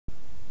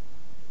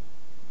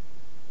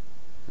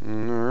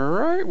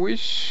we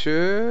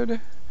should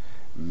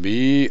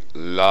be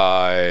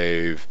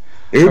live.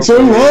 It's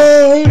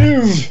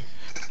alive!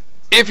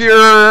 If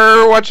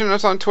you're watching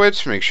us on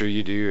Twitch, make sure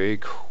you do a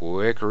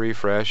quick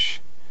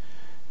refresh,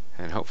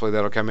 and hopefully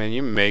that'll come in.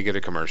 You may get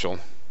a commercial,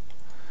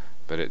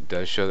 but it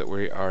does show that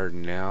we are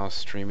now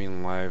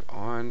streaming live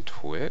on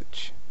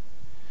Twitch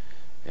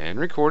and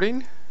recording.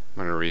 I'm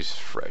going to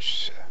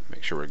refresh,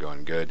 make sure we're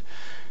going good.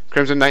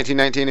 Crimson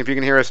 1919, if you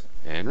can hear us,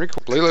 and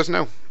record, please let us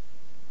know.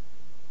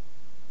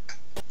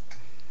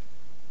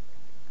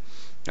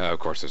 Of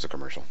course, there's a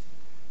commercial.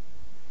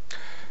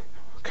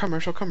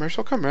 Commercial.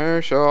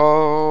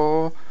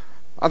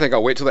 I think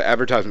I'll wait till the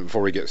advertisement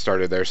before we get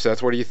started there.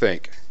 Seth, what do you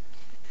think?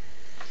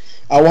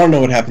 I want to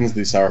know what happens to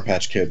these Sour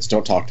Patch Kids.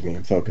 Don't talk to me.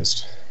 I'm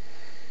focused.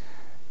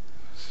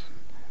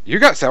 You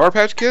got Sour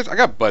Patch Kids? I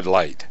got Bud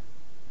Light.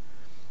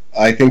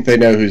 I think they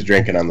know who's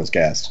drinking on this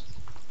cast.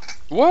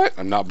 What?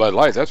 I'm not Bud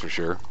Light, that's for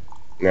sure.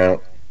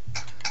 No.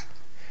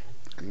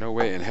 No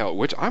way in hell.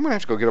 Which I'm going to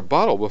have to go get a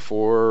bottle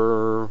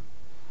before...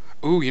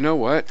 Ooh, you know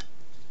what?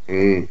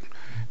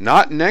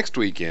 Not next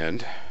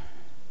weekend.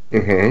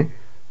 Mm-hmm.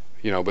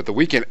 You know, but the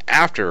weekend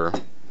after,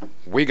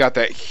 we got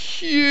that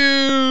huge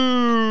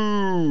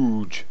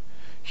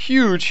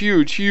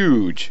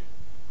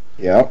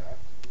Yep.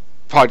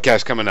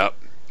 podcast coming up.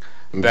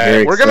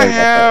 That we're going to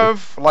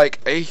have like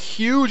a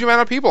huge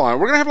amount of people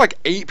on. We're going to have like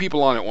 8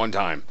 people on at one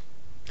time.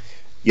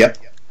 Yep.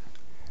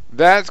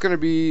 That's going to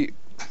be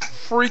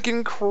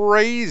freaking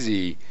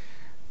crazy.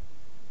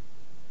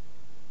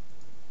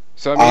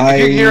 So, I mean, if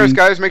you can hear us,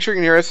 guys, make sure you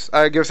can hear us.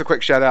 Give us a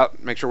quick shout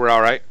out. Make sure we're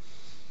all right.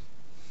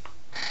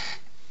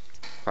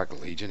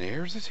 Like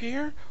Legionnaires is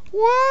here?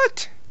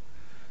 What?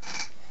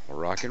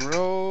 Rock and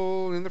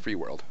roll in the free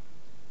world.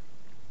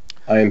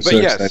 I am so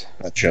excited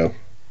for that show.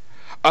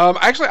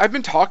 Actually, I've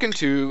been talking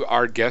to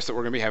our guests that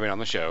we're going to be having on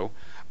the show,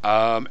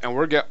 and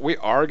we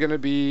are going to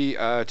be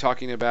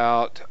talking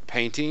about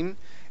painting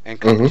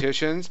and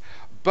competitions,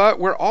 but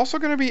we're also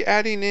going to be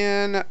adding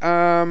in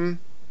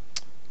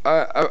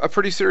a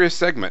pretty serious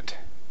segment.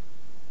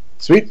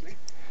 Sweet.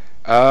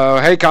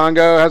 Hey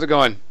Congo, how's it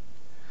going?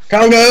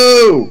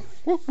 Congo!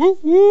 Whoop,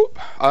 whoop, whoop.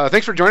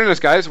 Thanks for joining us,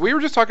 guys. We were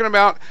just talking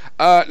about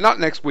not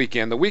next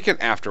weekend, the weekend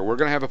after. We're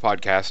going to have a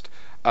podcast,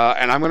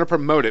 and I'm going to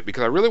promote it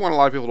because I really want a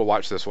lot of people to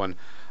watch this one.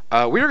 We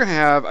are going to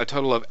have a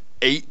total of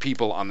 8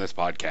 people on this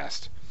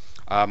podcast.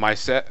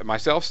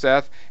 Myself,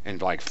 Seth,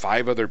 and like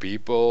 5 other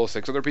people,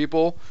 6 other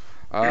people.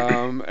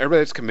 Everybody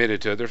that's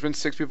committed to it. There's been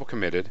 6 people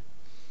committed.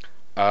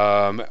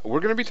 We're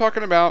going to be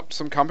talking about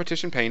some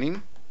competition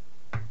painting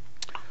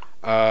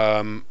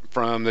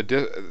from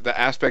the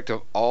aspect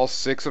of all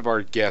 6 of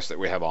our guests that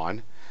we have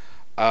on.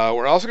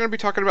 We're also going to be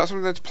talking about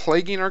something that's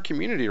plaguing our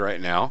community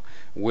right now,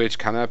 which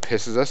kind of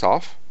pisses us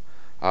off,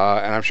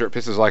 and I'm sure it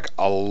pisses like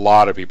a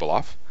lot of people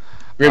off.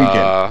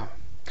 Grimkin.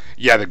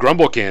 Yeah, the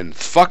Grumblekin.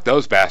 Fuck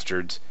those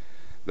bastards.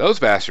 Those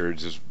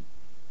bastards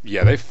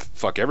they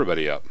fuck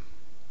everybody up.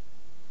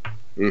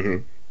 Mm-hmm.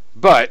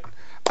 But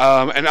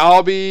and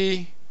I'll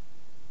be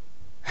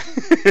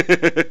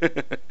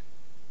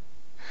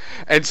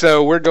and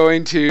so we're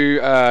going to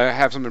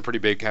have something pretty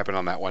big happen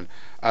on that one.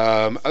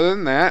 Other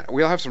than that,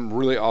 we'll have some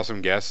really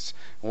awesome guests.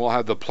 We'll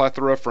have the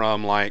plethora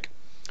from like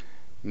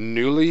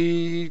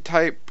newly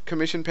type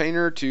commission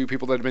painter to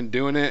people that have been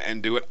doing it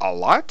and do it a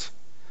lot.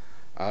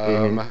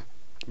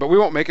 But we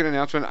won't make an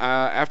announcement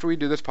after we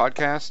do this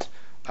podcast.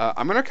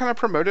 I'm going to kind of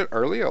promote it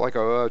early, like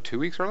 2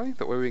 weeks early.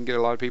 That way we can get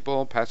a lot of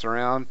people, pass it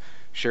around,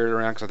 share it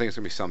around, because I think it's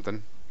going to be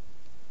something.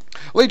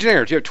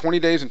 Legionnaires, you have 20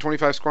 days and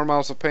 25 square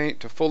miles of paint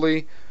to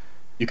fully...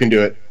 You can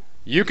do it.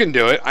 You can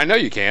do it. I know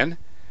you can.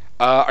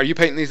 Are you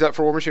painting these up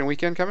for War Machine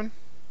Weekend coming?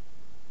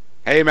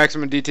 Hey,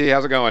 Maximum DT,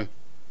 how's it going?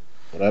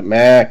 What up,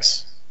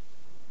 Max?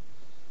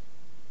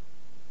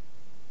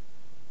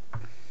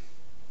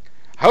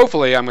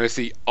 Hopefully, I'm going to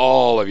see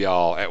all of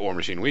y'all at War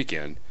Machine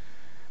Weekend.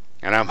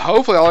 And I'm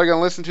hopefully all are going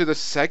to listen to the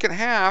second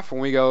half when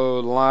we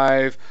go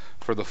live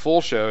for the full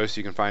show, so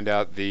you can find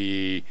out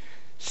the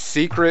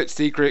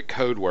secret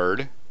code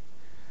word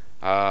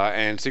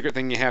and secret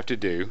thing you have to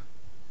do.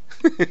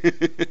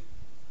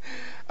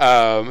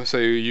 So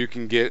you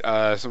can get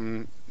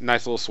some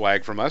nice little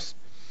swag from us.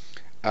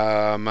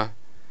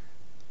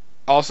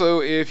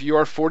 Also, if you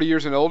are 40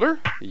 years and older,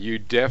 you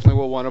definitely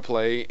will want to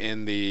play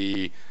in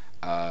the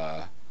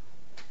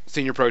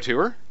Senior Pro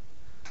Tour,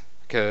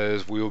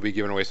 because we will be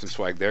giving away some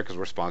swag there because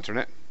we're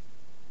sponsoring it.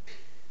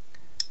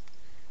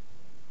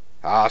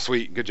 Ah,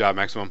 sweet. Good job,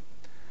 Maximum.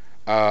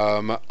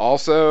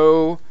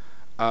 Also,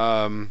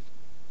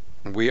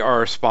 we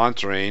are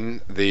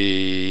sponsoring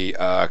the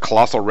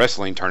Colossal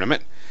Wrestling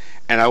Tournament,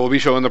 and I will be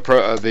showing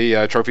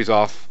the trophies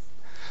off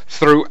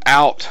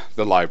throughout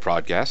the live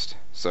broadcast,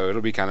 so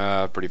it'll be kind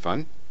of pretty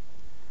fun.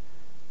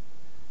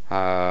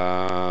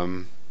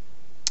 Other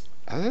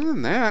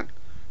than that,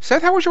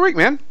 Seth, how was your week,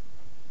 man?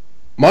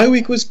 My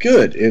week was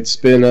good. It's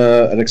been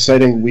an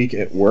exciting week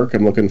at work.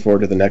 I'm looking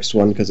forward to the next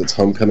one because it's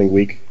homecoming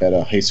week at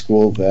a high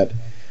school that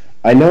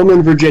I know I'm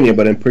in Virginia,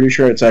 but I'm pretty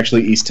sure it's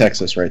actually East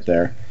Texas right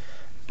there.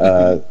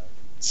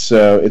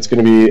 So it's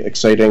going to be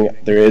exciting.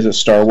 There is a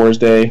Star Wars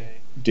Day.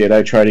 Did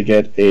I try to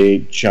get a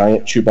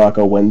giant Chewbacca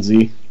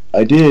onesie?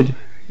 I did.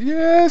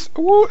 Yes.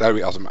 Woo. That'd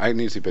be awesome. I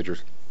need to see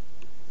pictures.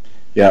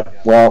 Yeah.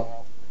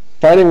 Well,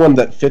 finding one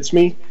that fits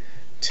me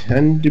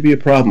tend to be a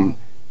problem,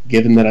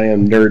 given that I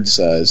am nerd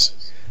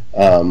size.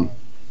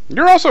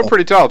 You're also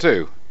pretty tall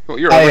too.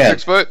 You're I over am.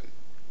 6 foot.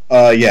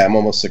 Yeah, I'm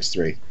almost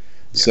 6'3".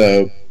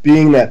 So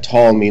being that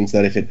tall means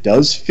that if it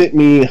does fit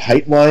me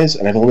height-wise,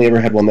 and I've only ever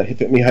had one that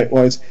fit me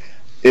height-wise,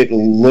 it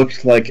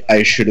looked like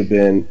I should have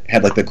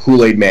had like the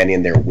Kool-Aid Man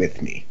in there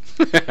with me.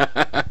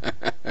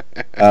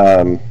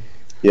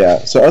 Yeah.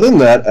 So other than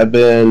that, I've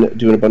been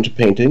doing a bunch of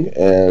painting,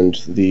 and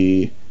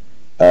the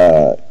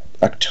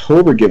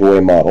October giveaway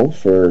model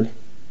for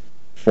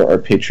our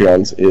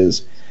Patreons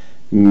is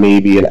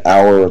maybe an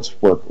hour's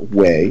work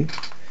away.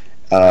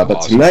 But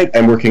Awesome. tonight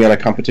I'm working on a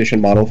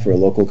competition model for a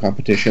local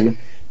competition,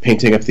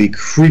 painting up the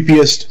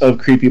creepiest of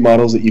creepy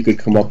models that you could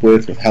come up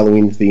with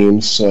Halloween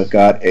themes. So I've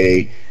got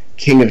a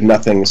King of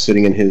Nothing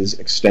sitting in his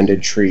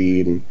extended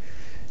tree, and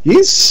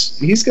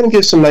he's going to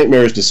give some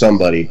nightmares to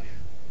somebody.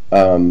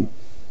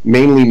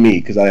 Mainly me,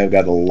 because I have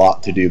got a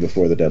lot to do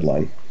before the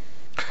deadline.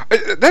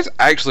 That's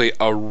actually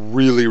a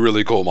really,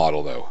 really cool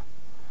model, though.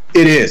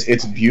 It is.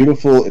 It's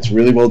beautiful. It's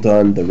really well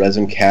done. The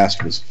resin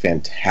cast was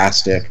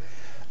fantastic.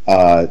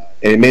 And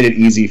it made it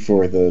easy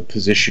for the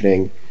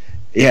positioning.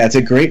 Yeah, it's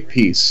a great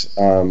piece.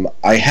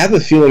 I have a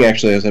feeling,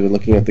 actually, as I've been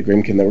looking at the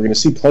Grimkin, that we're going to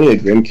see plenty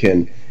of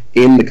Grimkin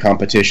in the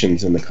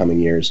competitions in the coming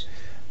years,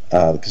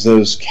 because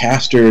those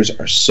casters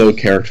are so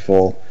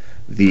characterful.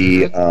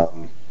 The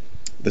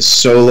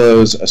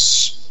solos,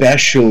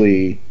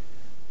 especially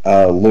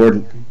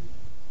Lord,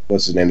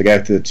 what's his name? The guy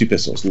with the two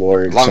pistols,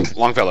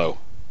 Longfellow.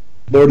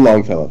 Lord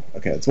Longfellow.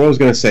 Okay, that's what I was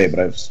going to say, but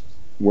I was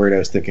worried I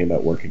was thinking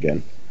about work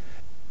again.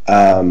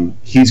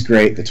 He's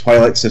great. The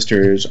Twilight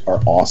Sisters are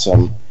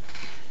awesome.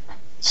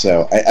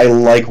 So I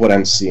like what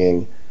I'm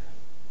seeing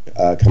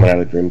coming out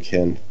of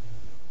Grimkin.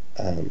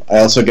 I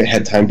also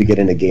had time to get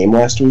in a game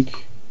last week,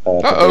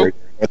 at the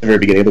very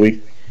beginning of the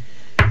week.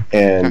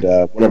 And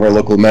one of our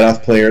local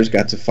Menoth players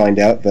got to find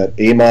out that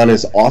Amon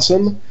is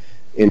awesome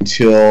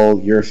until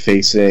you're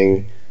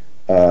facing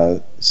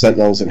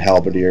Sentinels and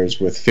Halberdiers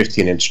with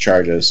 15-inch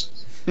charges.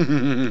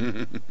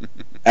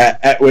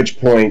 at which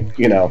point,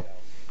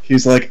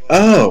 he's like,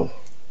 oh,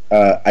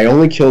 I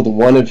only killed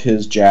one of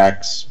his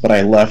jacks, but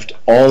I left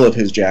all of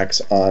his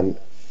jacks on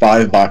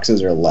 5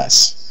 boxes or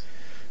less.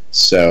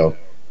 So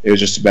it was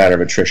just a matter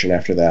of attrition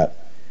after that.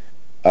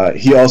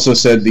 He also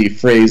said the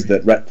phrase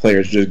that Ret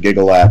players just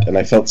giggle at, and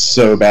I felt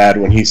so bad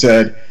when he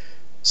said,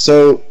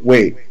 so,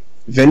 wait,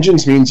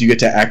 vengeance means you get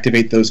to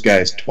activate those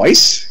guys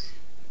twice?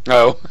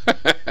 Oh.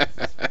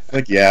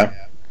 Like, yeah.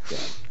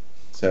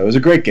 So it was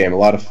a great game, a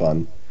lot of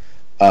fun.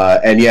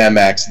 And yeah,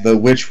 Max, the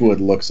Witchwood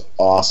looks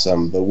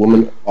awesome. The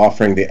woman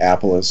offering the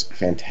apple is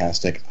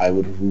fantastic. I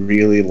would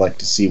really like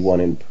to see one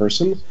in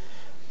person,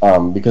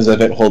 because if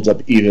it holds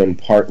up even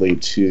partly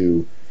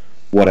to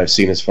what I've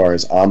seen as far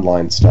as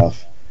online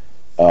stuff,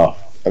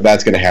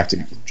 that's going to have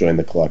to join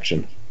the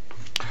collection.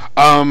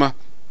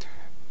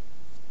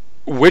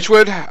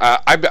 Witchwood,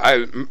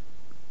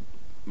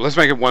 let's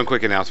make it one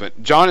quick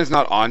announcement. John is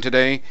not on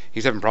today.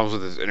 He's having problems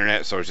with his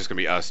internet, so it's just going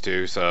to be us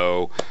two.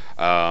 So,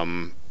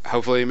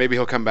 hopefully, maybe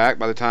he'll come back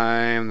by the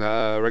time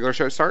the regular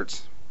show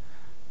starts.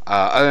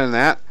 Other than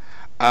that,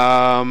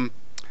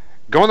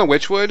 going to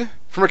Witchwood,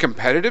 from a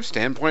competitive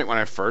standpoint, when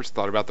I first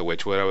thought about the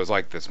Witchwood, I was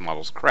like, this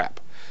model's crap.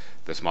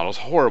 This model's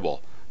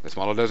horrible. This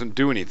model doesn't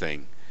do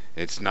anything.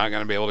 It's not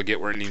going to be able to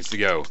get where it needs to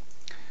go.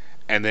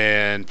 And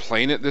then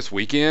playing it this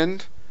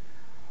weekend,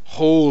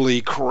 holy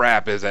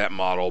crap, is that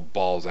model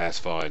balls-ass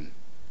fun.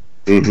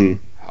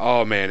 Mm-hmm.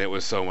 Oh, man, it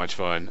was so much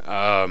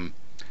fun.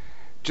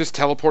 Just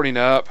teleporting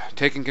up,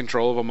 taking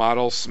control of a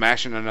model,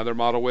 smashing another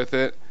model with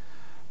it.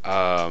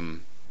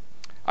 Someone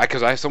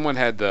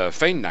had the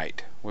Feign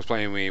Knight, was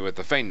playing me with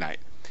the Feign Knight.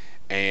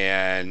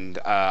 And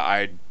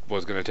I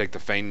was going to take the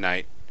Feign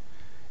Knight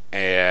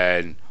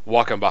and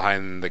walk him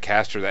behind the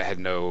caster that had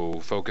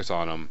no focus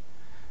on him,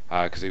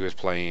 because he was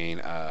playing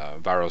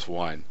Varos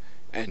 1,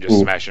 and just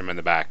smash him in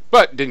the back.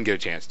 But didn't get a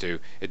chance to.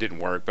 It didn't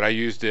work. But I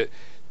used it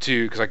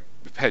because I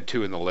had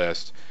 2 in the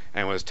list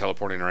and was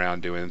teleporting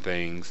around doing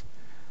things.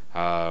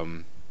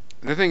 The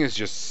thing is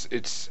just,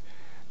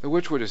 the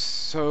Witchwood is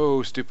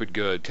so stupid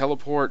good.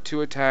 Teleport,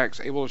 2 attacks,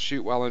 able to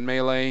shoot while in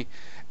melee,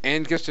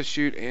 and gets to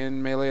shoot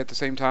in melee at the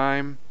same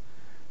time.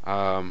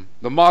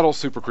 The model's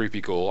super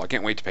creepy cool. I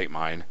can't wait to paint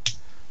mine.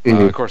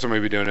 Of course, I'm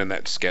going to be doing it in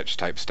that sketch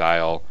type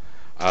style.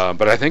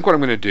 But I think what I'm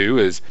going to do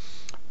is,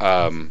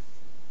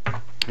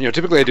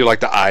 typically I do like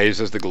the eyes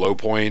as the glow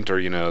point,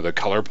 or the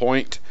color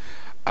point.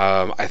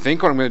 I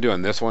think what I'm going to do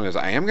on this one is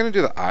I am going to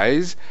do the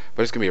eyes,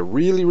 but it's going to be a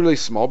really, really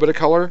small bit of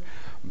color.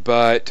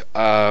 But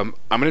I'm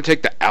going to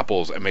take the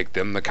apples and make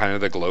them the kind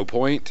of the glow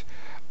point.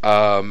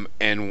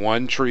 And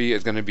one tree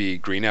is going to be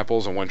green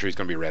apples, and one tree is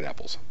going to be red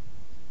apples.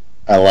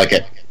 I like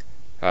it.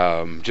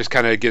 Just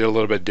kind of get a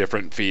little bit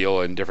different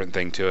feel and different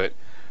thing to it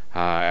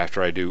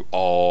after I do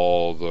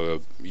all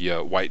the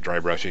white dry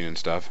brushing and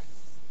stuff.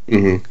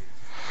 Mm-hmm.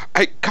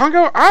 I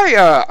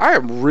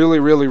am really,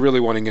 really, really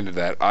wanting into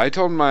that. I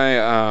told my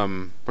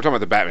we're talking about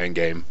the Batman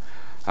game.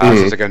 So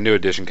it's like a new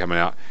edition coming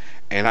out,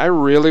 and I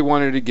really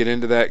wanted to get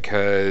into that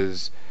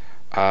because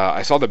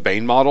I saw the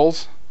Bane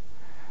models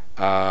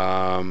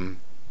that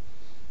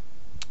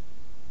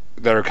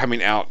are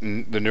coming out,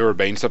 and the newer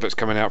Bane stuff that's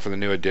coming out for the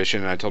new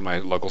edition. And I told my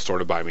local store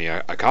to buy me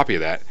a copy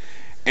of that,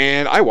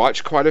 and I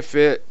watched quite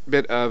a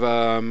bit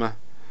of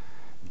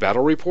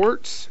battle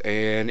reports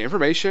and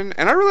information,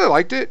 and I really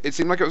liked it. It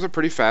seemed like it was a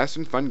pretty fast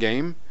and fun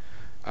game.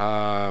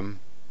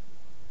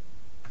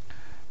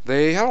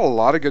 They had a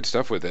lot of good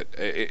stuff with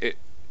it.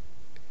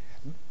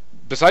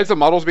 Besides the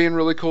models being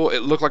really cool,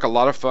 it looked like a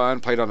lot of fun.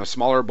 Played on a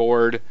smaller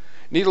board.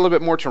 Need a little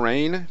bit more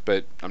terrain,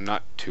 but I'm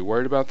not too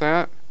worried about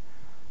that.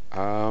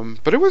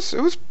 But it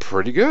was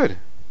pretty good.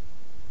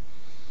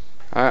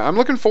 I'm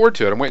looking forward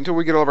to it. I'm waiting until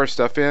we get all of our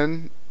stuff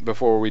in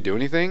before we do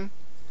anything.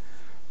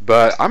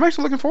 But I'm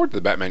actually looking forward to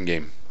the Batman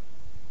game.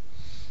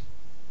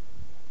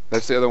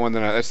 That's the other one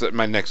that's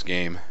my next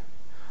game.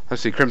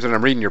 Let's see, Crimson.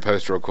 I'm reading your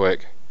post real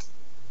quick.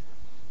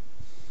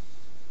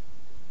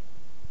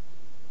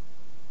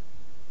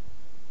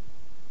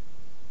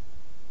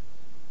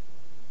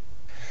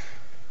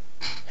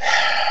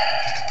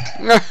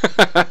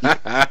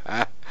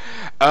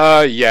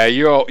 Yeah,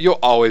 you'll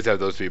always have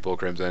those people,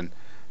 Crimson.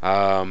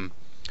 The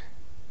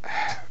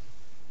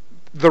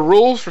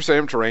rules for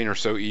Sam Terrain are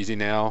so easy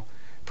now.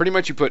 Pretty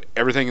much, you put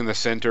everything in the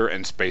center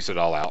and space it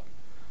all out.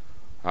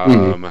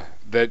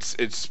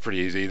 It's pretty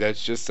easy.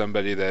 That's just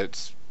somebody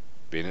that's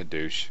being a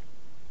douche.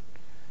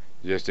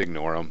 Just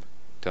ignore them.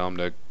 Tell them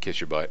to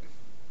kiss your butt.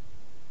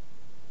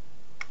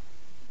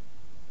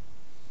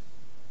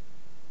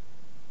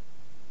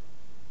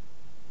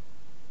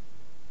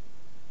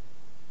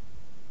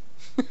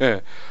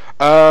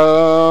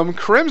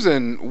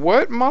 Crimson,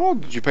 what model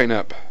did you paint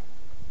up?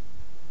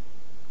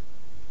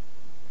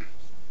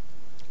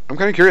 I'm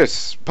kind of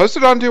curious. Post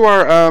it onto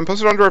our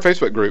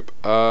Facebook group,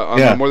 on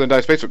the More Than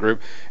Dice Facebook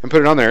group, and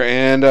put it on there.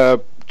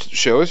 And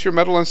show us your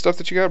medal and stuff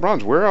that you got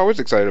bronze. We're always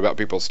excited about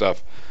people's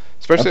stuff,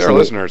 especially our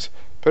listeners.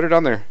 Put it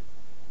on there.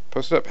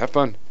 Post it up. Have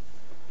fun.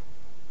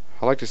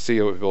 I like to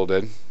see what people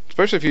did,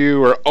 especially if you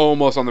were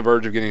almost on the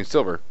verge of getting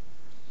silver.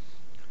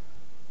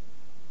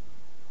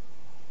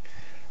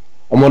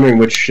 I'm wondering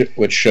which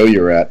show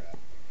you're at.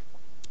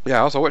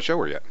 Yeah, also what show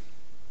we're at.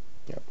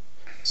 Yeah.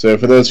 So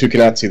for those who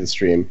cannot see the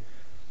stream,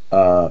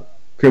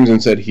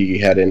 Crimson said he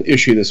had an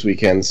issue this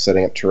weekend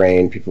setting up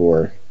terrain. People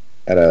were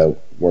at a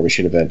War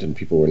Machine event, and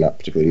people were not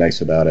particularly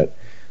nice about it.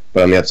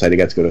 But on the upside, he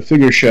got to go to a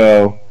figure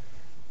show,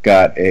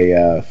 got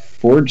a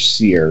Forged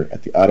Seer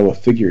at the Ottawa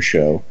Figure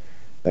Show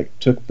that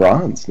took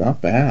bronze.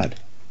 Not bad.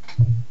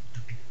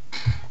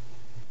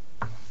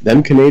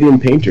 Them Canadian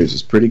painters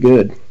is pretty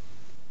good.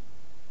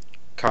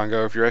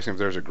 Congo, if you're asking if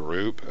there's a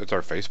group, it's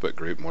our Facebook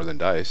group, More Than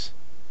Dice.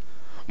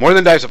 More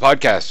Than Dice, a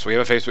podcast. We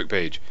have a Facebook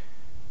page.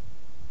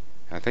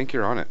 I think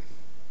you're on it.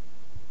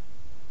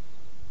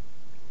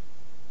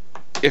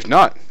 If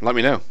not, let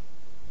me know.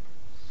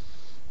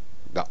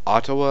 The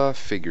Ottawa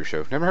Figure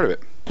Show. Never heard of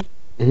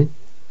it.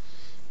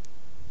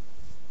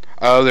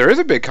 There is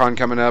a big con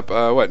coming up,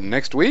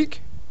 next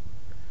week?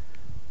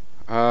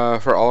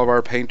 For all of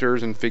our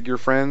painters and figure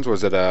friends.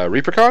 Was it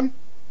ReaperCon?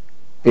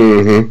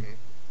 Mm-hmm.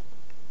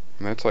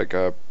 And that's like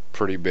a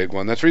pretty big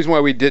one. That's the reason why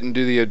we didn't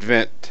do the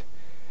event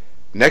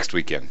next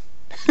weekend.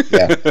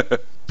 Yeah.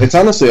 It's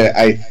honestly,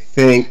 I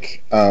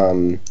think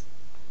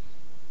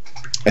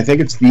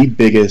it's the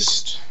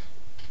biggest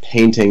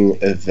painting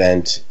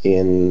event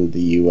in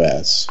the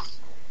U.S.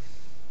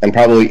 and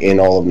probably in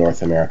all of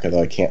North America,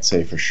 though I can't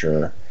say for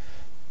sure.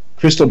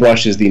 Crystal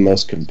Brush is the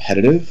most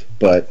competitive,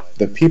 but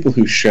the people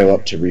who show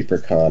up to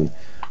ReaperCon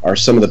are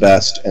some of the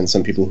best, and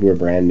some people who are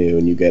brand new,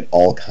 and you get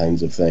all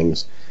kinds of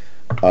things.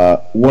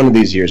 One of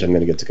these years I'm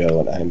going to get to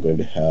go, and I'm going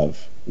to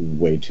have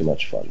way too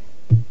much fun.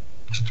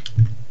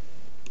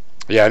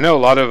 Yeah, I know a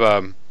lot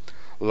of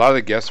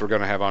the guests we're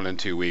going to have on in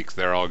 2 weeks.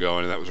 They're all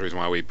going, and that was the reason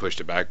why we pushed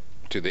it back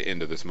to the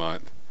end of this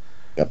month.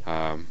 Yep.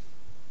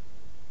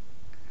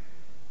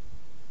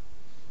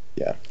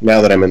 Yeah.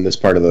 Now that I'm in this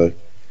part of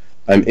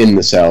I'm in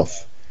the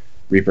South,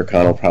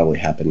 ReaperCon will probably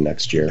happen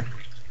next year.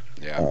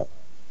 Yeah.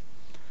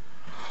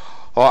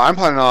 Well, I'm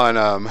planning on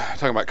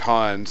talking about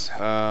cons.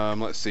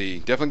 Let's see.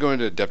 Definitely going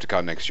to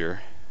Adepticon next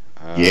year.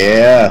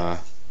 Yeah.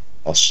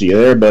 I'll see you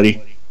there,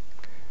 buddy.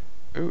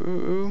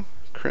 Ooh.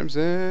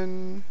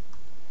 Crimson.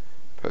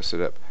 Post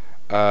it up.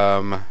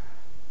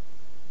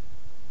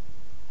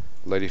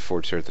 Lady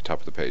Ford's here at the top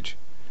of the page.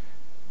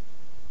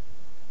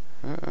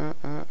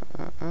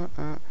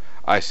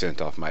 I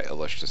sent off my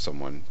Elish to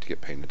someone to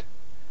get painted.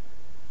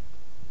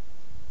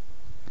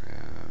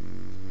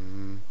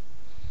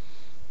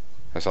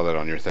 I saw that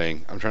on your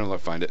thing. I'm trying to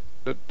find it.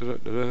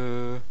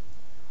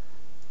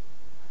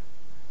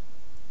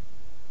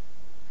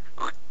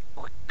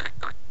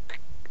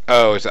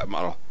 Oh, it's that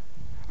model.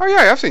 Oh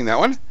yeah, I've seen that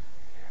one.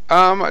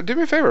 Do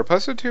me a favor,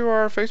 post it to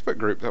our Facebook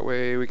group. That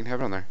way we can have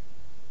it on there.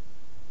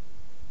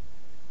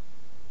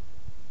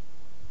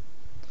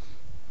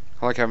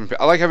 I like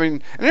having,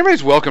 and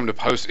everybody's welcome to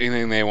post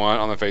anything they want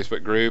on the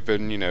Facebook group,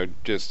 and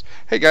just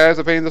hey guys,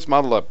 I painted this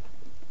model up.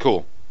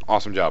 Cool,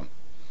 awesome job.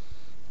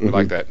 We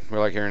like that. We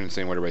like hearing and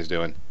seeing what everybody's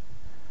doing.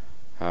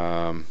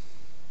 Oh,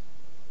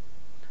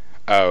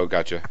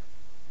 gotcha.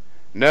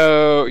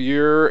 No,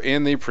 you're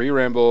in the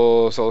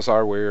pre-ramble,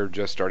 Solasar. We're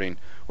just starting.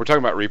 We're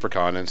talking about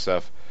ReaperCon and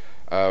stuff.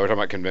 We're talking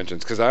about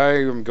conventions because I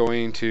am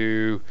going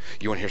to.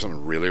 You want to hear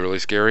something really, really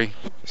scary?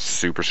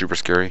 Super, super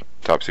scary.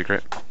 Top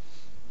secret.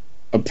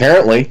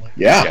 Apparently,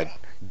 yeah.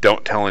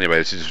 Don't tell anybody.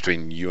 This is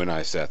between you and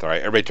I, Seth. All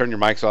right, everybody, turn your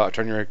mics off,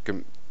 turn your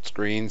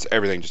screens,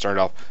 everything. Just turn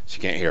it off so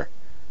you can't hear.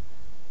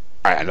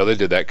 All right, I know they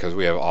did that because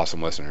we have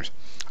awesome listeners.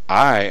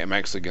 I am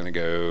actually going to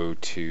go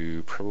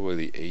to probably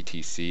the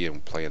ATC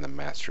and play in the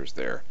Masters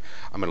there.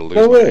 I'm going to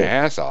lose my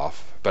ass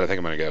off, but I think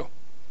I'm going to go.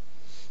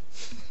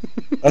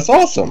 That's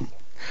awesome.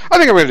 I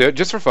think I'm going to do it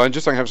just for fun,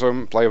 just so I can have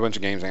some play a bunch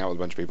of games, hang out with a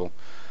bunch of people.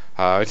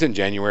 It's in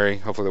January.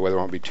 Hopefully the weather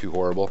won't be too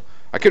horrible.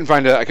 I couldn't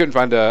find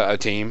a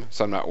team,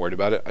 so I'm not worried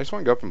about it. I just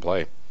want to go up and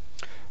play.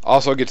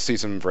 Also, get to see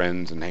some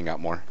friends and hang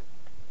out more.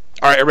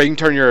 All right, everybody, you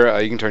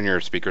can turn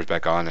your speakers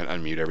back on and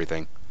unmute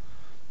everything.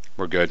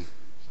 We're good.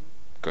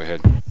 Go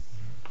ahead.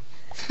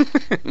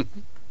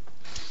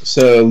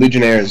 So,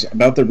 Legionnaires,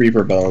 about the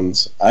Reaper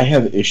bones, I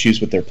have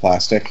issues with their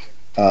plastic.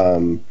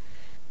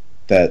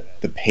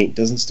 That the paint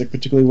doesn't stick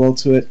particularly well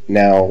to it.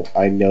 Now,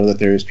 I know that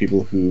there's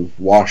people who've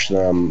washed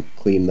them,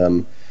 cleaned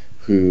them,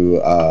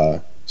 who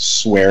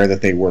swear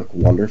that they work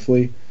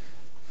wonderfully.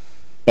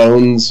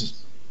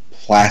 Bones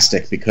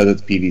plastic, because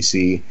it's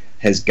PVC,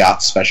 has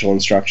got special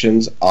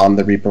instructions on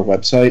the Reaper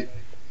website.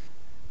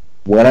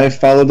 When I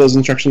followed those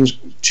instructions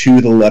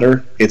to the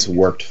letter, it's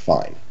worked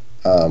fine.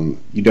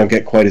 You don't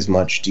get quite as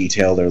much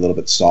detail. They're a little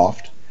bit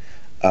soft.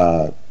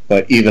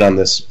 But even on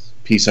this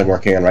piece I'm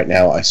working on right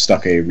now, I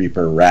stuck a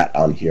Reaper rat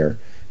on here.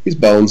 He's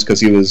bones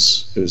because it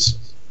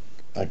was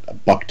like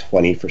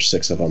 $1.20 for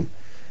 6 of them.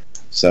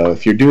 So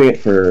if you're doing it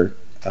for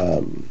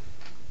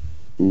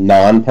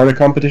non-part of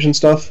competition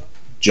stuff,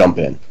 jump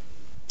in.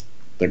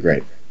 They're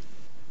great.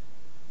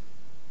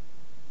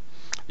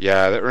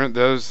 Yeah,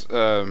 those.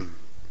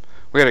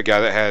 We had a guy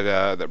that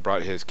had that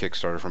brought his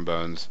Kickstarter from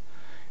Bones,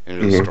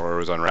 and his store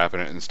was unwrapping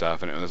it and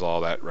stuff, and it was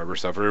all that rubber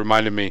stuff. It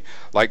reminded me,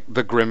 like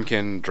the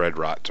Grimkin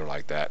Dreadrots are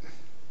like that.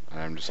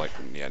 And I'm just like,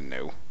 yeah,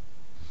 no.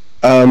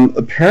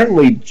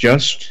 Apparently,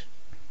 just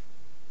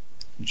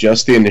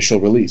the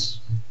initial release.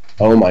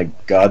 Oh my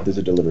God, there's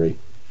a delivery.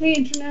 Hey,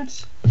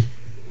 Internet.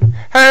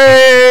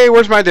 Hey,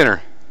 where's my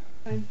dinner?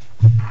 Fine.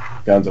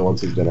 Gonzo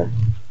wants his dinner.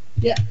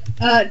 Yeah.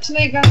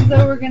 Tonight,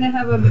 Gonzo, we're gonna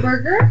have a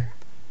burger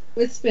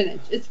with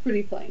spinach. It's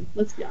pretty plain.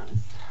 Let's be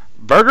honest.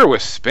 Burger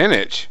with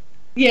spinach.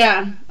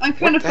 Yeah, I'm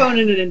kind of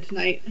phoning it in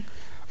tonight.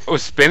 Oh,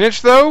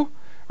 spinach though?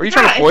 Are you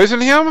trying to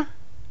poison him?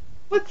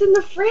 What's in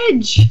the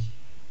fridge?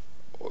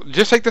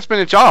 Just take the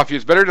spinach off.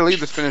 It's better to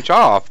leave the spinach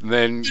off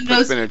than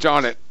put spinach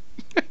on it.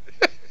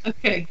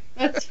 Okay,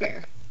 that's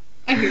fair.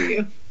 I hear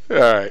you. All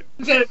right.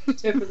 We got a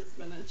veto for the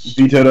spinach.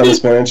 Vetoed on the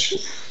spinach.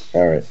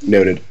 All right,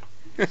 noted.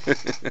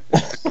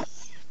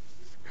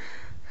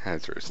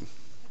 That's reason.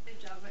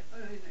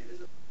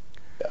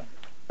 Yeah,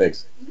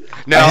 thanks.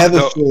 Now, I have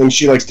a feeling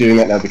she likes doing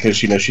that now because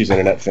she knows she's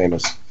internet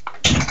famous.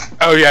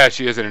 Oh yeah,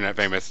 she is internet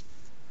famous.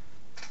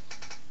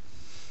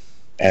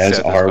 As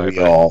are we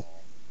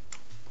all.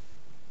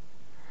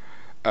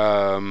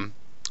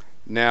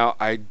 Now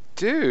I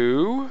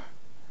do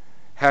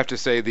have to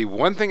say the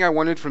one thing I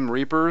wanted from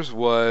Reapers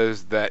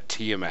was that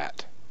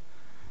Tiamat.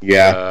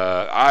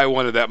 Yeah. I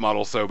wanted that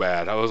model so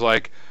bad. I was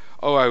like,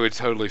 oh, I would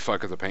totally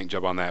fuck with a paint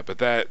job on that. But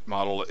that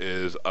model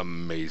is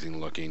amazing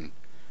looking.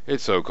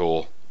 It's so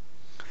cool.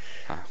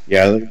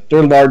 Yeah,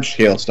 their large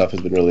scale stuff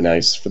has been really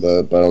nice for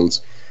the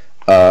bones.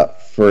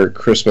 For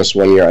Christmas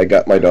one year, I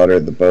got my daughter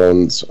the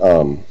Bones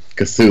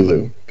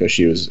Cthulhu because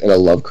she was in a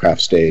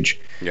Lovecraft stage.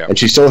 Yeah. And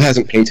she still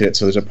hasn't painted it,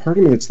 so there's a part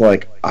of me that's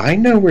like, I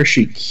know where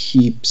she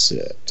keeps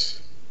it.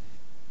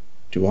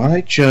 Do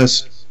I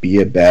just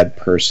be a bad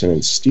person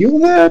and steal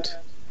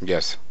that?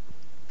 Yes.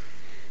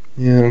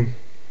 Yeah.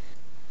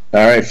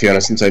 Alright, Fiona,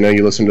 since I know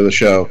you listen to the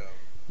show,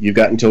 you've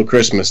got until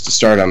Christmas to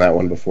start on that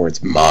one before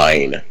it's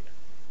mine.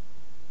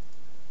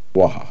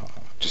 Wahaha.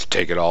 Just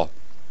take it all.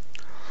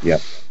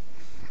 Yep.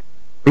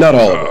 Not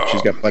all of it.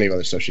 She's got plenty of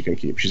other stuff she can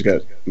keep. She's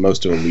got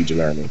most of a Legion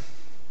army.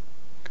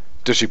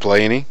 Does she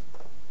play any?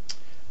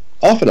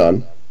 Off and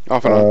on.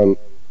 Off and on.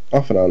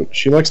 Off and on.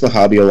 She likes the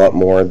hobby a lot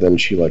more than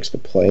she likes the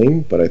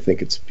playing, but I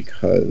think it's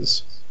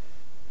because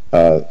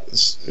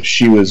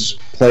she was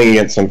playing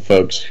against some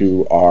folks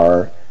who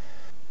are,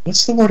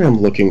 what's the word I'm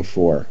looking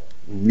for?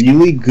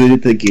 Really good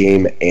at the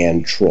game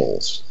and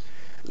trolls.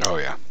 Oh,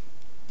 yeah.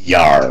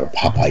 Yar,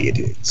 Papa, you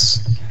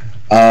dudes.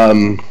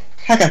 That's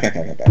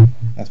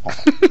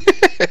Papa.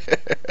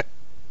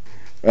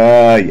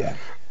 Yeah.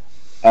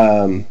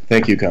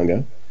 Thank you,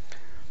 Congo.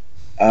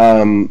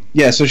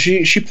 Yeah, so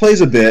she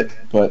plays a bit,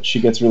 but she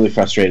gets really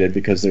frustrated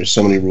because there's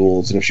so many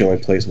rules, and if she only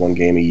plays one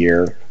game a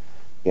year,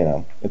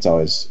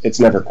 it's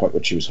never quite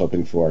what she was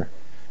hoping for.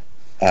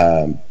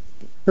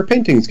 Her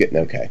painting's getting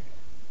okay.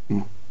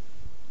 Yeah.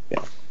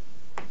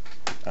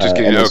 Just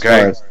getting and as okay.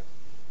 far as,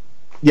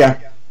 yeah,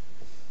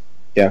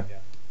 yeah,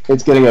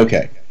 it's getting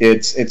okay.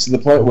 It's to the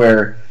point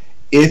where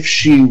if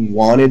she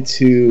wanted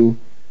to,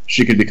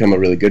 she could become a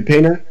really good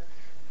painter,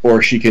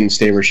 or she can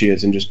stay where she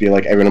is and just be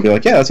like, everyone will be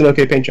like, yeah, that's an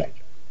okay paint job.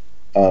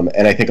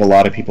 And I think a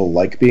lot of people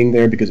like being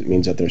there because it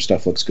means that their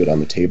stuff looks good on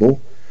the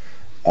table,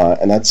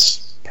 and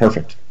that's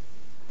perfect.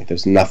 Like,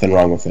 there's nothing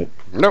wrong with it.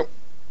 Nope.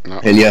 No.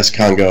 And yes,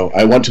 Congo,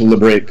 I want to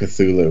liberate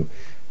Cthulhu.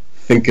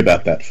 Think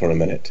about that for a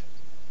minute.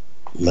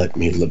 Let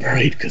me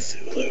liberate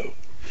Cthulhu.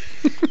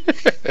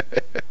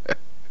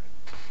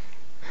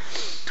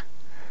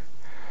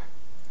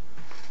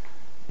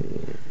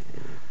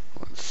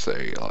 Let's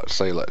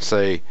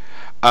see.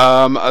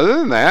 Other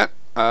than that,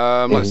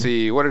 let's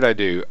see. What did I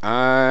do?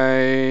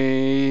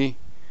 I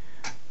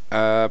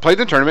played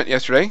the tournament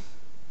yesterday.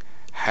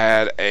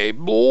 Had a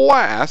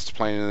blast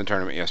playing in the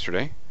tournament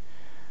yesterday.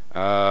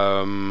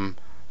 Found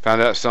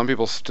out some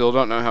people still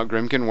don't know how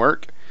Grimkin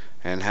work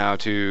and how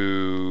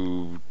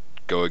to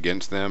go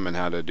against them and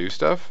how to do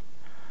stuff,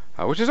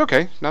 which is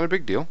okay. Not a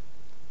big deal.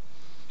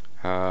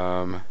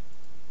 But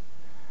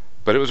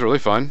it was really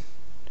fun.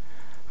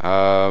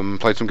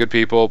 Played some good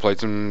people. Played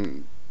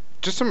some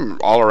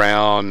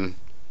all-around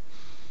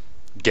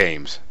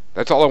games.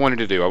 That's all I wanted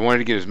to do. I wanted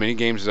to get as many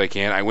games as I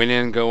can. I went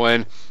in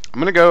going, I'm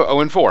going to go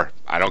 0-4.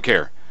 I don't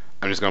care.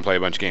 I'm just going to play a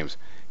bunch of games.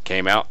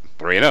 Came out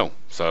 3-0.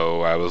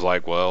 So I was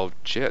like, well,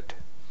 shit.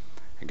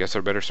 I guess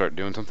I better start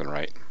doing something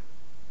right.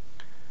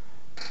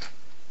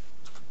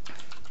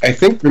 I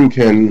think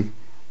Grimkin,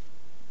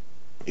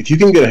 if you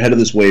can get ahead of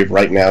this wave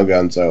right now,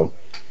 Gonzo,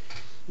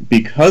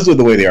 because of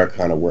the way the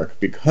Arcana work,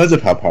 because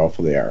of how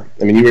powerful they are,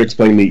 I mean, you were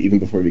explaining to me even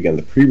before we began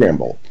the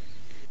pre-ramble,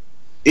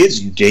 it's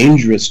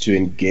dangerous to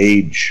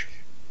engage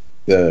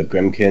the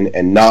Grimkin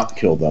and not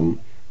kill them,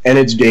 and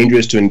it's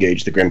dangerous to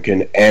engage the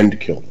Grimkin and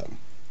kill them.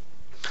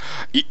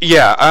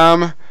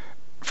 Yeah,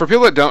 for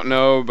people that don't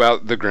know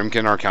about the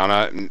Grimkin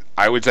Arcana,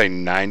 I would say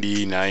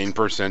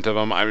 99% of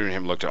them, I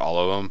haven't looked at all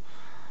of them,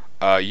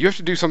 you have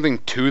to do something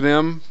to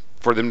them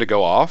for them to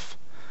go off.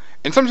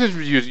 And sometimes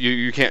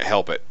you can't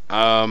help it.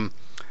 Playing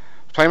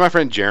my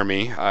friend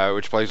Jeremy,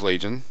 which plays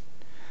Legion,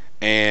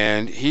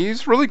 and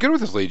he's really good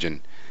with his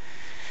Legion.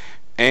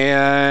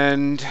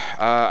 And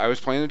I was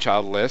playing the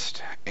child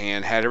list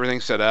and had everything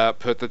set up,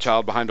 put the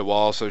child behind a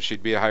wall so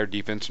she'd be a higher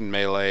defense in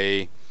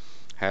melee,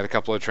 had a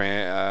couple of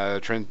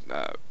transfers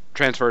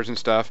and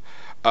stuff.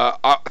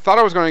 I thought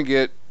I was going to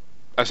get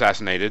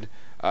assassinated.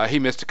 He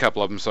missed a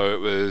couple of them, so it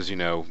was, you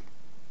know,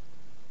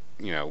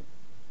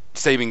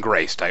 saving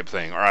grace type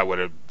thing, or I would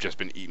have just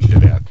been eaten to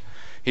death.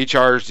 He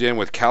charged in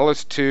with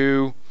Callus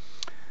 2,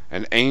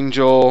 an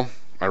Angel,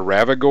 a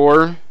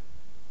Ravagore,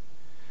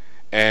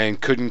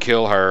 and couldn't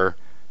kill her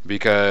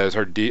because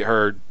her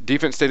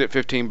defense stayed at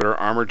 15, but her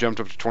armor jumped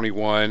up to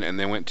 21, and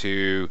then went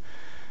to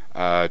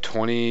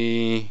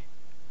 20,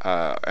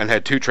 and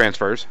had 2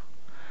 transfers,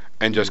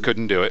 and just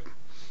couldn't do it.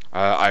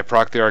 I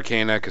procced the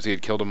Arcana because he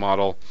had killed a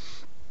model.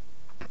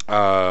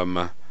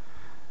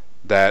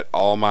 That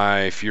all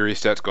my Fury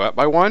stats go up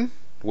by 1,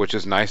 which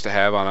is nice to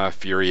have on a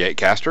Fury 8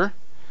 caster.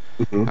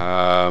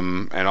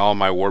 Mm-hmm. And all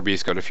my War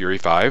Beasts go to Fury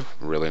 5.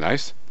 Really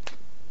nice.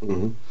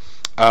 Mm-hmm.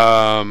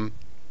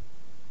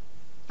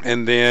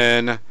 And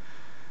then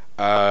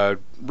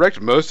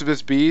wrecked most of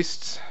his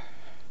beasts.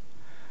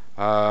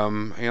 He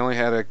only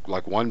had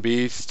like 1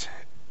 beast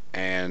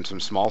and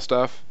some small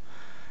stuff.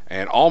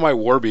 And all my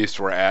War Beasts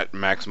were at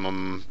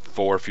maximum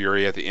 4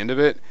 Fury at the end of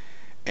it.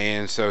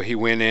 And so he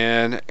went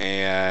in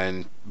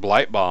and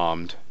blight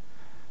bombed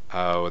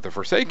with the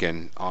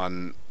Forsaken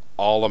on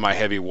all of my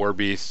heavy War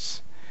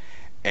Beasts.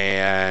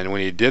 And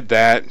when he did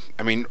that,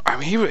 I mean,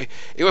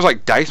 it was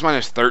like dice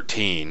minus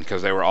 13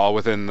 because they were all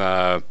within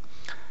the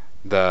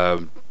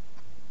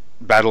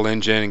battle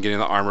engine and getting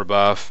the armor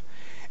buff.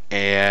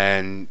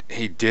 And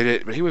he did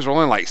it, but he was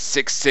rolling like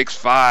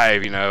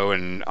 665,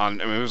 and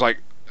it was like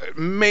a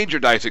major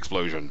dice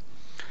explosion.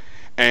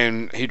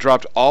 And he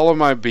dropped all of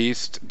my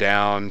beasts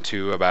down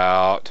to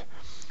about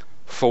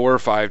 4 or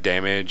 5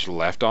 damage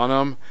left on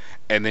them,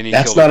 and then he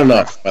That's killed not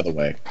enough, by the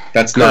way.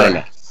 That's not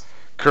enough.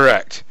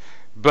 Correct.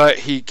 But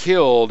he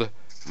killed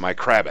my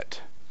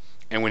Crabbit.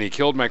 And when he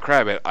killed my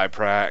Crabbit, I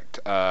procced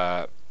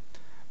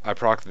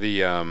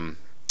the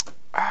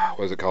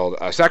what is it called?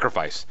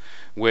 Sacrifice,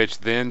 which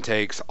then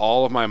takes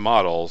all of my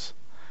models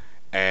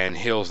and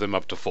heals them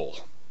up to full.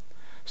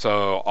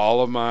 So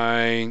all of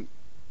my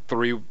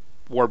 3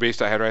 War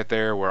Beasts I had right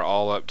there were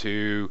all up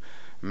to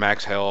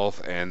max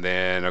health, and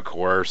then of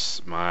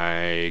course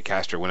my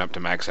caster went up to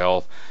max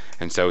health,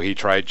 and so he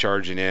tried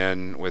charging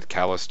in with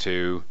Callus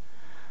 2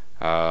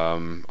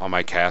 on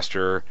my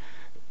caster.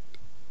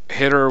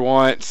 Hit her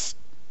once.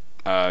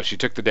 She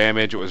took the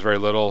damage. It was very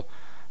little.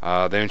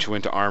 Then she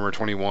went to armor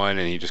 21,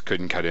 and he just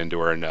couldn't cut into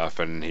her enough,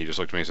 and he just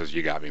looked at me and says,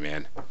 "You got me,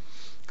 man."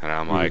 And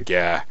I'm like,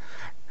 yeah.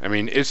 I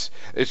mean, it's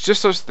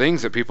just those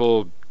things that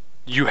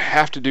you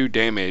have to do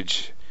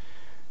damage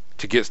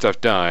to get stuff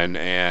done,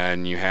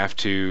 and you have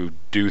to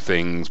do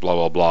things, blah,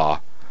 blah, blah,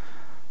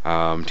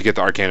 to get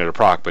the Arcana to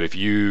proc. But if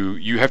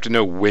you have to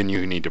know when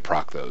you need to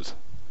proc those.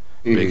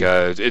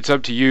 because it's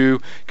up to you,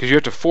 because you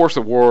have to force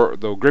the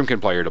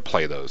Grimkin player to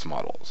play those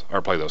models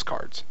or play those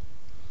cards.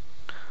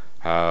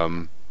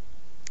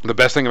 The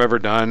best thing I've ever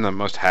done, the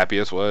most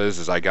happiest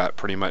is I got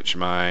pretty much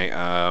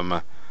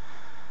my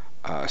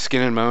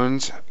Skin and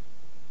Moans.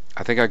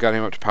 I think I got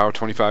him up to power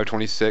 25,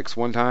 26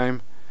 one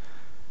time,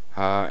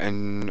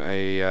 and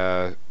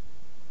a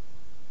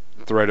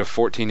thread of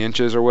 14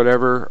 inches or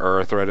whatever, or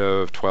a thread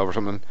of 12 or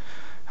something.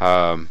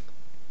 And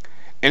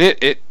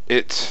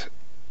it's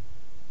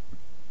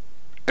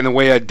and the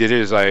way I did it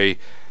is I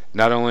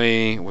not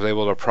only was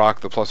able to proc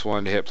the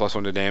 +1 to hit,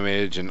 +1 to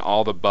damage, and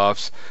all the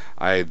buffs,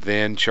 I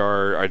then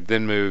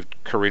moved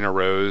Karina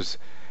Rose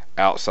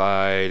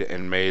outside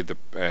and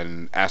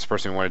asked the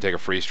person who wanted to take a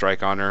free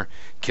strike on her,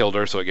 killed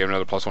her, so it gave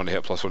another +1 to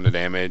hit, +1 to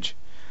damage.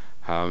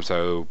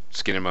 So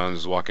Skin and Bones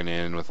was walking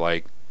in with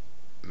like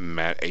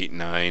Mat 8,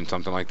 9,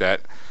 something like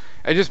that,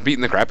 and just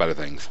beating the crap out of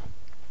things.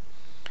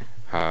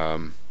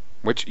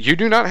 Which you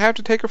do not have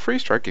to take a free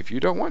strike if you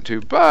don't want to,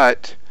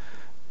 but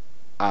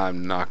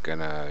I'm not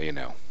gonna,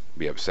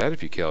 be upset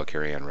if you kill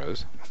Carrie Ann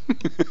Rose.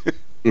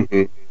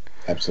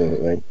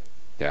 Absolutely.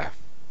 Yeah.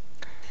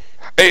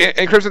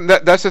 And Crimson,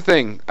 that's the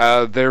thing.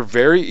 They're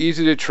very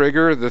easy to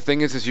trigger. The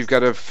thing is you've got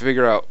to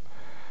figure out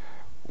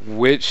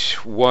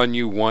which one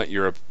you want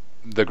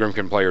the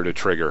Grimkin player to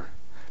trigger,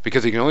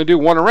 because he can only do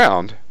one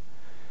around.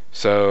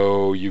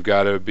 So you've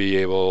got to be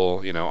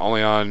able,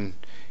 only on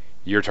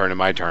your turn and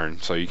my turn.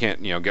 So you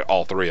can't, get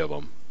all three of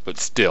them. But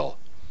still,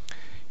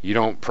 you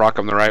don't proc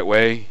them the right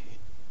way,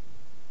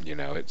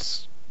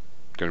 it's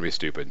going to be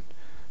stupid.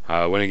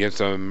 Went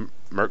against a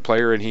Merc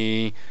player and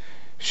he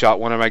shot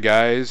one of my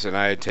guys, and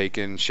I had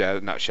taken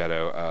not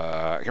Shadow,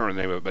 I can't remember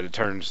the name of it, but it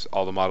turns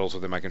all the models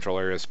within my control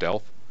area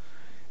stealth.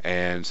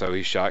 And so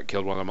he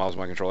killed one of the models in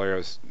my control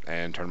areas,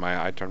 and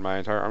I turned my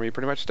entire army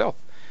pretty much stealth.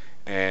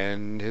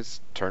 And his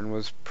turn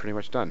was pretty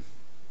much done.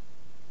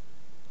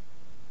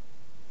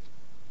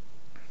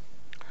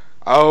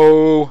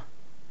 Oh,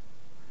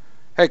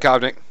 hey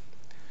Kovnik,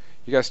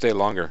 you gotta stay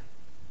longer.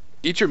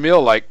 Eat your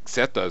meal like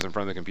Seth does in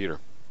front of the computer.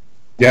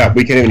 Yeah,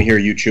 we can't even hear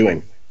you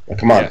chewing. Well,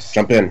 come on, Yes.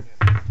 Jump in.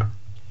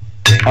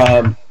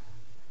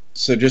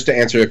 So just to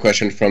answer a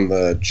question from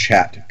the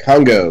chat,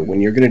 Congo,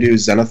 when you're going to do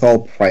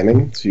Zenithal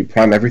priming, so you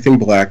prime everything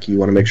black, you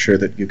want to make sure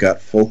that you've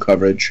got full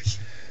coverage.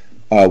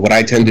 What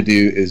I tend to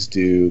do is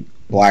do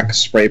black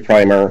spray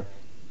primer,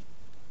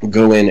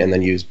 go in and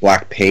then use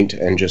black paint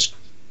and just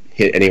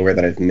hit anywhere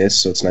that I've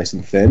missed so it's nice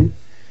and thin.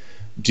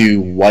 Do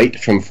white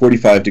from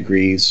 45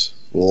 degrees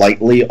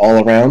lightly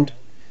all around,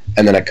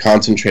 and then a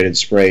concentrated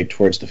spray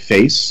towards the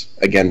face,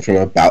 again from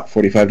about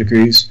 45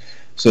 degrees,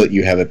 so that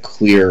you have a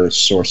clear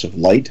source of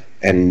light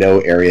and no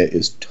area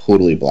is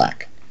totally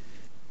black.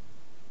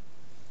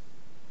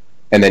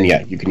 And then,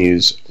 yeah, you can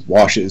use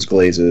washes,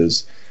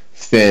 glazes,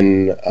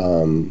 thin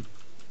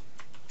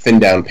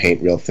down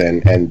paint real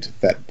thin, and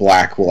that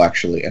black will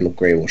actually, and the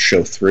gray will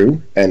show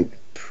through and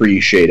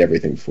pre-shade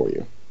everything for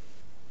you.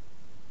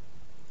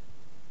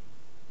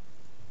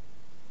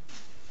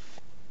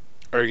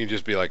 Or you can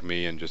just be like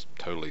me and just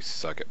totally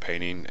suck at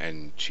painting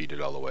and cheat it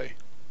all the way.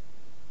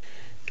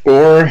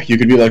 Or you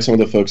could be like some of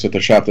the folks at the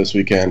shop this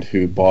weekend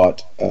who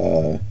bought,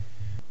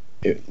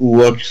 it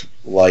looked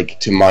like,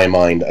 to my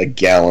mind, a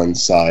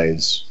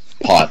gallon-size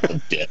pot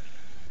of dip.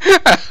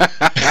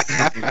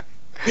 And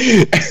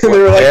they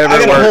were like,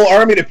 I got a whole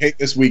army to paint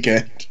this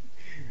weekend.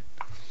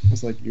 I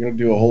was like, you're going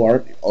to do a whole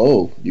army?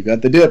 Oh, you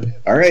got the dip.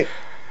 All right.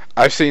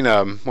 I've seen,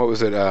 what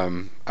was it?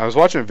 I was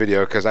watching a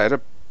video because I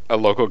had a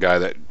local guy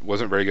that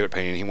wasn't very good at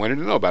painting. He wanted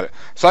to know about it.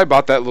 So I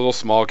bought that little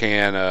small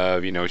can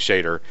of,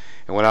 shader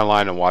and went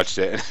online and watched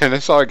it. And I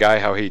saw a guy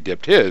how he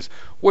dipped his,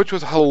 which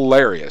was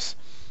hilarious.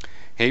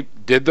 He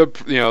did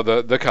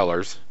the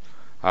colors,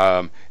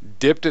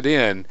 dipped it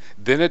in,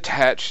 then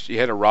he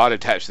had a rod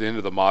attached to the end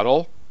of the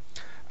model,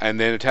 and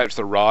then attached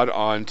the rod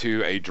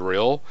onto a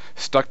drill,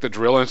 stuck the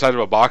drill inside of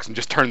a box, and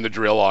just turned the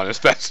drill on as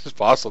fast as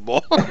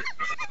possible.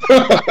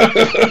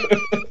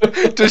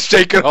 To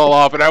shake it all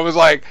off. And I was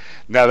like,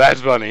 now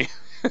that's funny.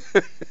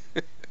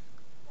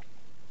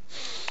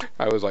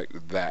 I was like,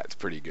 that's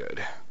pretty good.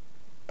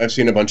 I've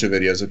seen a bunch of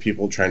videos of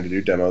people trying to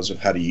do demos of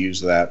how to use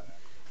that,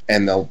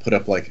 and they'll put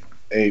up like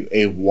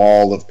a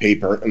wall of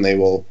paper, and they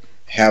will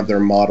have their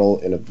model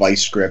in a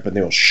vice grip, and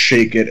they will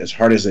shake it as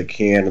hard as they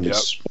can, and they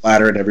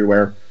splatter it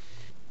everywhere.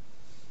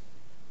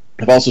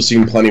 I've also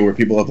seen plenty where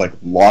people have like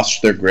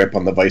lost their grip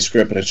on the vice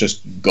grip, and it's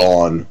just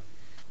gone.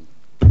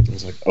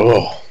 It's like,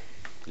 oh.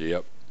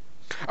 Yep.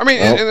 I mean,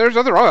 and there's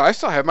nothing wrong. I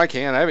still have my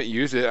can. I haven't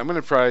used it. I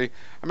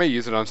may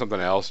use it on something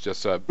else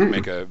just to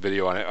make a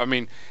video on it. I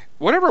mean,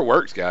 whatever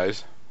works,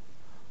 guys.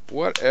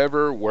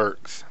 Whatever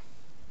works.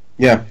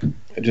 Yeah,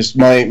 just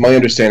my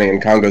understanding,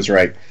 and Congo's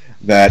right,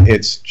 that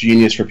it's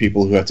genius for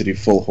people who have to do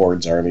full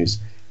hordes armies.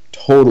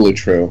 Totally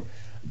true.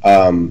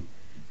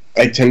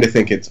 I tend to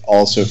think it's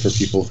also for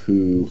people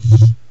who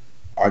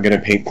are going to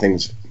paint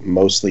things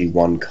mostly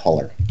one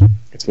color.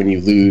 It's when you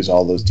lose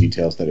all those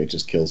details that it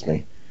just kills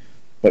me.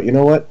 But you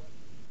know what?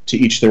 To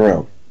each their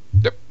own.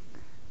 Yep.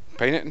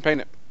 Paint it and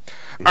paint it.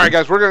 All right,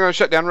 guys, we're going to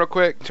shut down real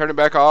quick, turn it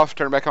back off,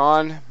 turn it back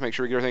on, make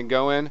sure we get everything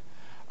going,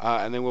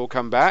 and then we'll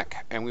come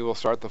back and we will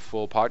start the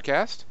full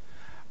podcast.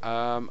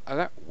 And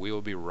that we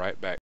will be right back.